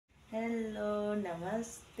Hello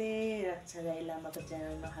नमस्ते रक्षा लामाको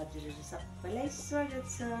च्यानलमा हजुरहरू सबैलाई स्वागत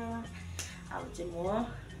छ। अब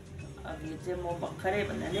चाहिँ म भर्खरै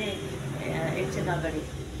भन्नाले एकछिन अगाडि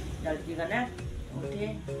ढल्किकन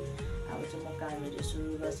उठेँ। अब चाहिँ म कामहरू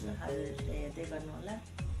सुरु गर्छु, हजुरहरूले हेर्दै गर्नु होला।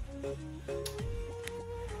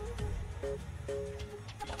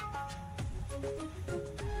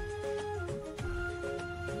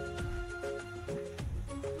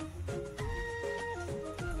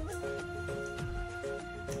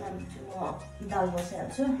 दाल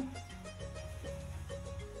बसाइहाल्छु।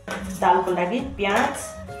 दालको लागि प्याज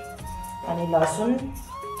अनि लसुन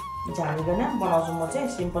झारिकन बनाउँछु म चाहिँ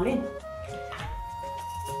सिम्पली।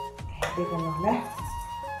 देख्नु होला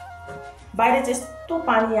बाहिर चाहिँ यस्तो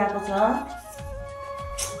पानी आएको छ,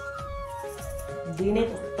 दिनै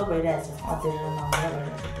कस्तो भइरहेछ, अँध्यारो नम्बर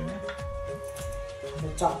भइरहेछ।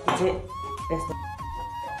 चक्कु चाहिँ यस्तो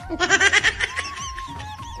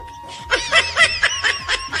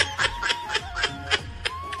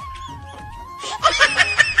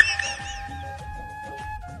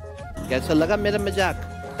कैसा लगा मेरा मजाक?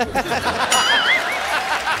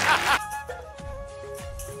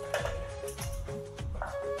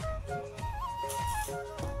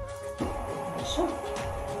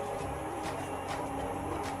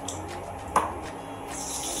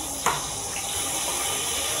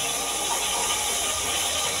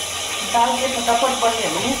 दाल चाहिँ फटाफट बन्यो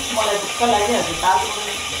भने मलाई ढुक्क लागिहाल्छ। दाल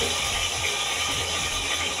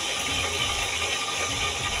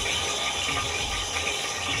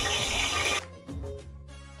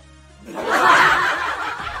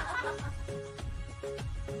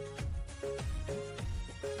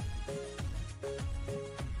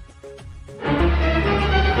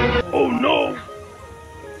Oh no!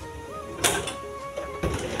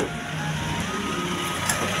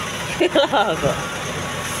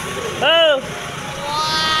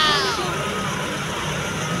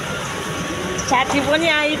 साथी पनि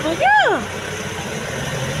आइपुग्यो।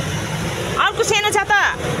 अर्को सानो छ त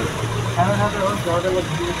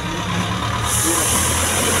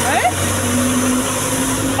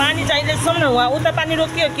पानी चाहिँदै छौँ न। उहाँ उता पानी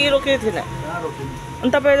रोकियो कि रोकिएको थिएन? अनि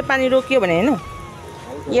तपाईँले पानी रोकियो भने होइन।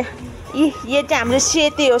 यो चाहिँ हाम्रो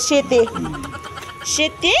सेते हो, सेते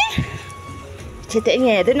सेते सेते।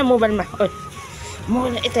 यहाँ हेर्दैन मोबाइलमा। ओ म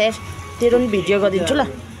यता हेर, तेरो पनि भिडियो गरिदिन्छु ल,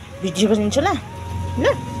 भिडियो गरिदिन्छु ल। ल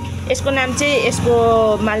यसको नाम चाहिँ, यसको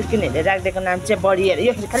मालकिनहरूले राखिदिएको नाम चाहिँ बडी अरे।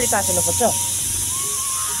 यो खालि ताँच्नुपर्छ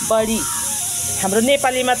बडी। हाम्रो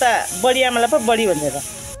नेपालीमा त बडी आमालाई पो बडी भनेर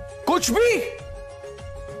कुछ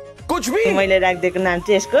भी मैले राखिदिएको नाम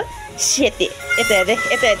चाहिँ यसको सेते। यता हेर्दै,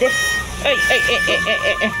 यता हेर्दै। ए ए ए ए ए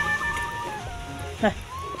ए ए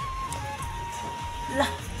ल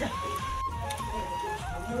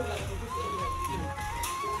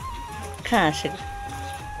कहाँ हाँसेको?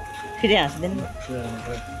 फेरि हाँस्दैन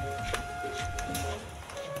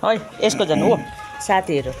है। यसको झन् हो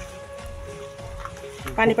साथीहरू।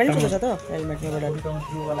 पानी पनि पुग्छ त हेलमेटबाट।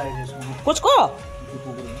 कसको?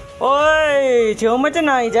 ओइ छेउमा चाहिँ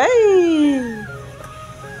नआइज है।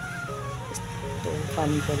 यस्तो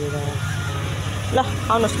पानी परेर। ल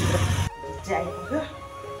आउनुहोस् भित्र। आइपुग्यो,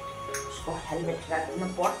 उसको हेलमेट राख्नु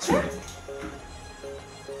पर्छ।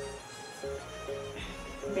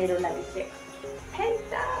 मेरो लागि चाहिँ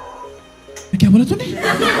क्या बोला तूने?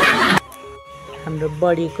 हाम्रो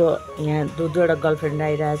बडीको यहाँ दुईवटा गर्लफ्रेन्ड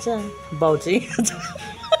आइरहेछ। बाउ चाहिँ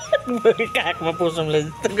काखमा पोसौँलाई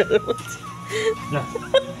जस्तो गरेर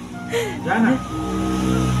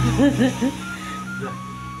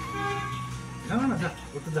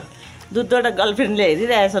दुईवटा गर्लफ्रेन्डले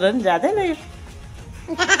हेरिरहेछ र नि जाँदैन यो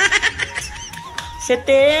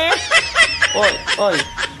सेते। ओइ ओइ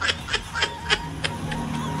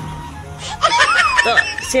त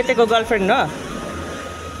सेतेको गर्लफ्रेन्ड हो।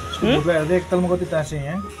 एकतालमा कति टाँसे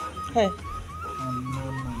यहाँ है।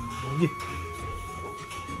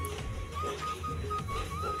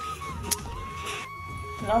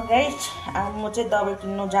 ल गाइस, अब म चाहिँ दबाई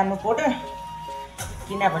किन्नु जानु पर्यो।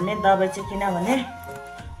 किनभने दबाई चाहिँ किनभने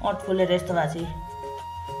ओठ फुलेर यस्तो भएको छ।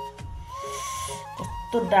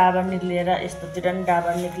 यस्तो डाबर निक्लिएर, यस्तोतिर पनि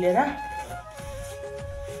डाबर निक्लिएर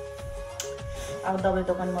अब दबाई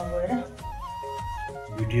दोकानमा गएर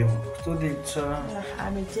भिडियोमा कस्तो देख्छ।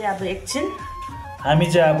 हामी चाहिँ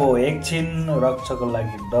अब एकछिन रक्षाको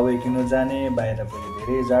लागि दबाई किन्नु जाने। बाहिर पनि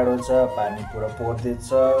धेरै जाडो छ, पानी पुरा पर्दैछ।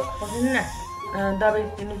 न दबाई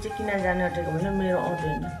किन्नु चाहिँ किन जानु आँटेको भने मेरो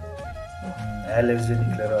आउँदैन, एलर्जी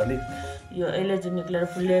निक्लेर अलिक यो एलर्जी निक्लेर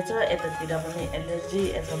फुलेछ। यतातिर पनि एलर्जी,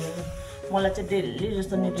 यता पनि मलाई चाहिँ डेली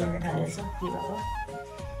जस्तो निक्लिनु थालेछ। के भएको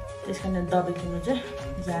त्यस कारण दबाई किन्नु चाहिँ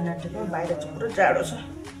जानु आँटेको। बाहिर चाहिँ पुरो जाडो छ।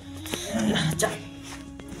 ल जा।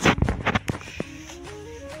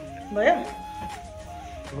 भयो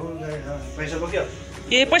पैसा बोक्यो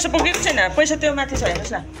ए पैसा बोकेको छैन पैसा त्यो माथि छ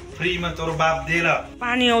हेर्नुहोस् न फ्रीमा तोरो बाप दिएर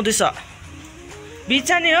पानी आउँदैछ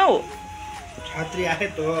बिचा नि हौ छात्री आए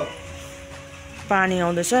त पानी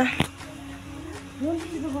आउँदैछ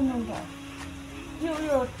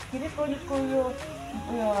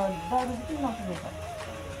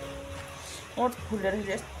ओठ फुलेर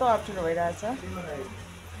यस्तो अप्ठ्यारो भइरहेछ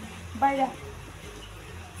बाहिर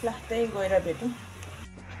ल त्यही गएर भेटौँ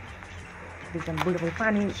एकदम बुढो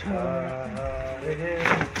पानी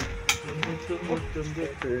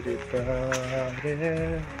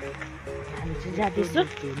जाँदैछु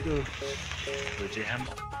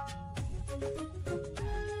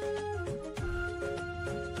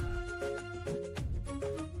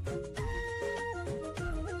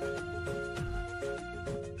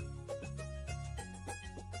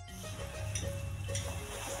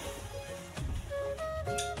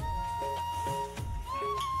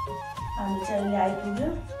हामी चाहिँ अहिले आइपुग्यो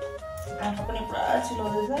आँखा पनि पुरा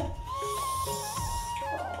चिलाउँदैछ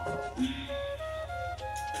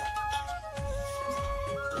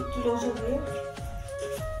चिलाउँछ कि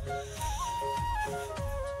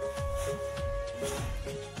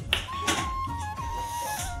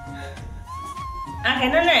आँखा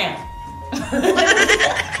हेर्न न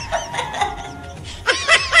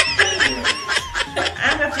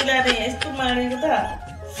आँखा चिलाएर यस्तो मारेको त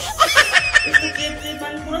यस्तो केपले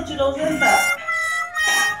पनि पुरा चिलाउँछ नि त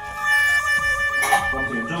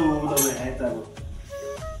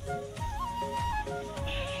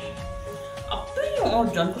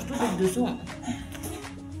झन् कस्तो देख्दैछु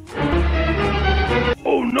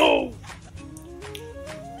Oh no!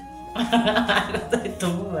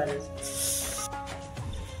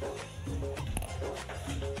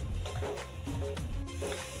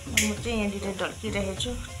 म चाहिँ यहाँनिर ढल्किरहेको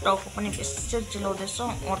छु टाउको पनि बेसी चिलाउँदैछ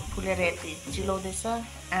ओठ फुलेर यति चिलाउँदैछ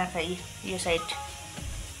आँखा यो साइड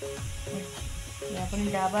यहाँ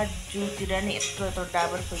पनि डाबर जिउतिर नि यत्रो यत्रो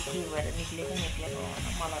डाबर खोइ के भएर निक्लेको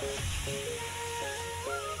मलाई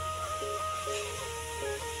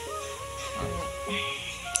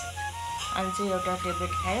अनि चाहिँ एउटा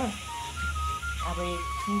ट्याब्लेट खायो अब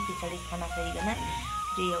एकछिन पछाडि खाना खाइकन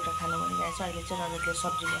फेरि एउटा खानु मन गएको छ अहिले चाहिँ रजतले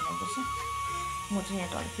सब्जी बनाउँदैछ म चाहिँ यहाँ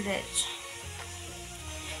ढल्किरहेको छु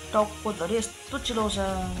टाउको धरि यस्तो चिलाउँछ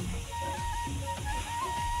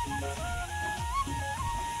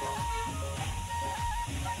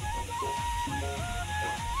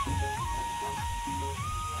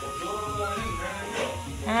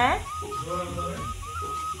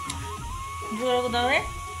ज्वरोको दबाई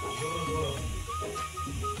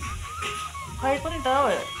खुवाएको नि त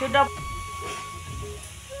त्यो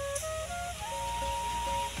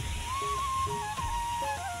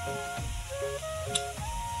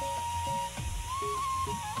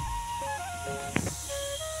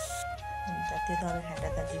त्यो दबाई खाँदा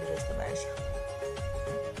त जिउ जस्तो भएको छ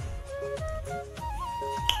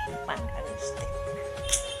पानी खाएको जस्तै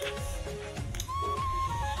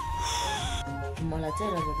मलाई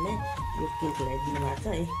चाहिँ रजतले यो केक ल्याइदिनु भएको छ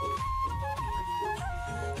है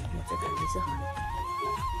म चाहिँ खाँदैछु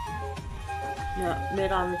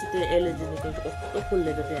मेरो आमा चाहिँ त्यो एलर्जीको कस्तो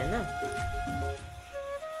फुलिदिएको थियो होइन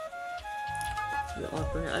यो अरू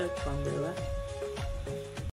पनि अलिक कम भयो